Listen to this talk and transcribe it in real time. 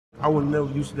I was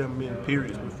never used to that many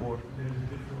periods before.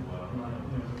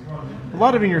 A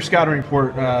lot of in your scouting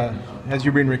report, as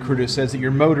you're being recruited, says that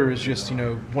your motor is just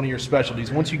one of your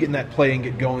specialties. Once you get in that play and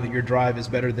get going, that your drive is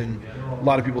better than a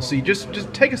lot of people see. Just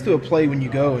take us through a play when you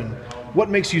go, and what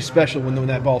makes you special when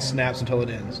that ball snaps until it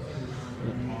ends.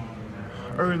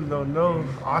 I really don't know.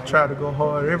 I try to go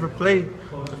hard every play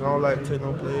because I don't like to take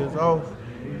no plays off.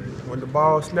 When the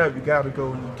ball snaps, you got to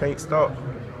go. You can't stop.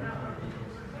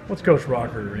 What's Coach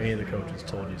Rocker or any of the coaches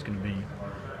told you is going to be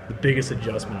the biggest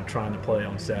adjustment of trying to play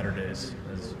on Saturdays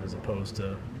as opposed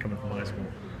to coming from high school?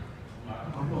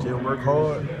 Just work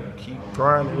hard, keep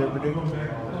grinding every day.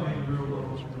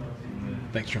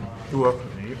 Thanks, Trenton. You're welcome.